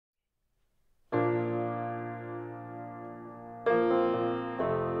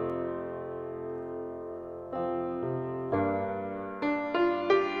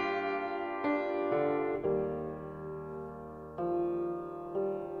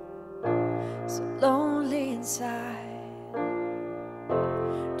so lonely inside.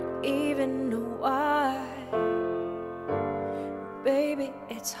 Don't even know why. Baby,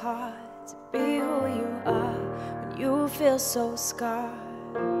 it's hard to be who you are when you feel so scarred.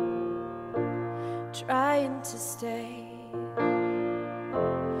 Trying to stay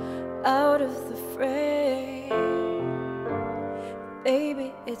out of the fray.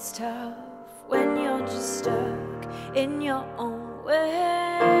 Baby, it's tough when you're just stuck in your own way.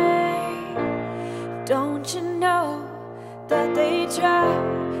 Don't you know that they try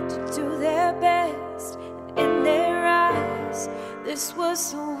to do their best, and in their eyes this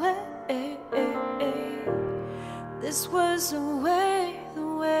was the way. This was the way, the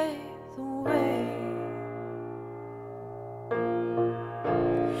way, the way.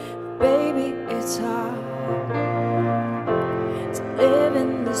 Baby, it's hard to live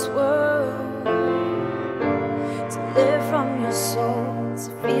in this world, to live from your soul, to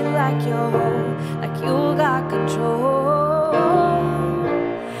feel like you're whole, like you got control.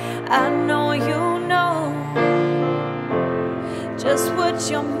 I know you know just what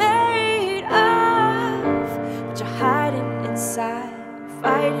you're made of, but you're hiding inside,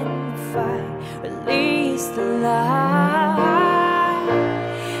 fighting the fight, release the lie.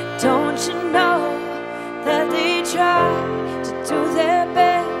 Don't you know that they try to do their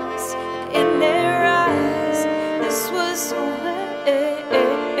best, and in their eyes this was the way.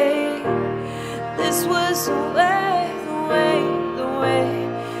 This was the way, the way, the way.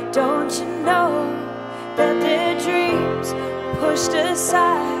 Don't you know that their dreams were pushed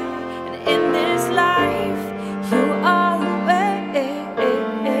aside, and in this life you are the way.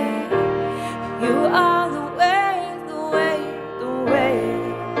 You are the way, the way, the way.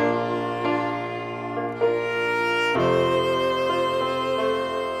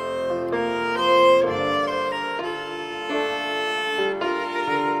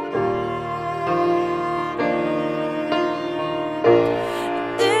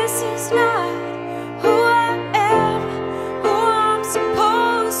 This is not who I am, who I'm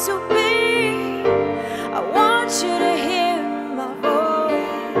supposed to be. I want you to hear my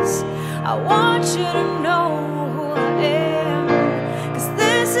voice. I want you to know who I am. 'Cause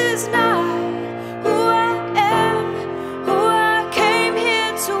this is not who I am, who I came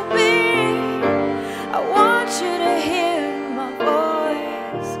here to be. I want you to hear my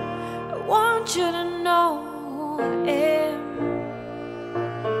voice. I want you to know who I am.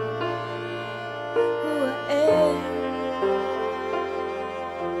 Who I am.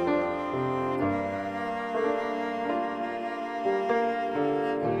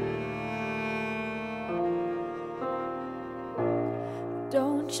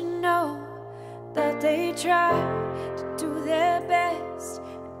 Don't you know that they try to do their best,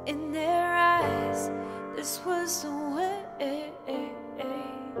 and in their eyes this was the way.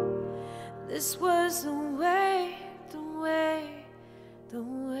 This was the way.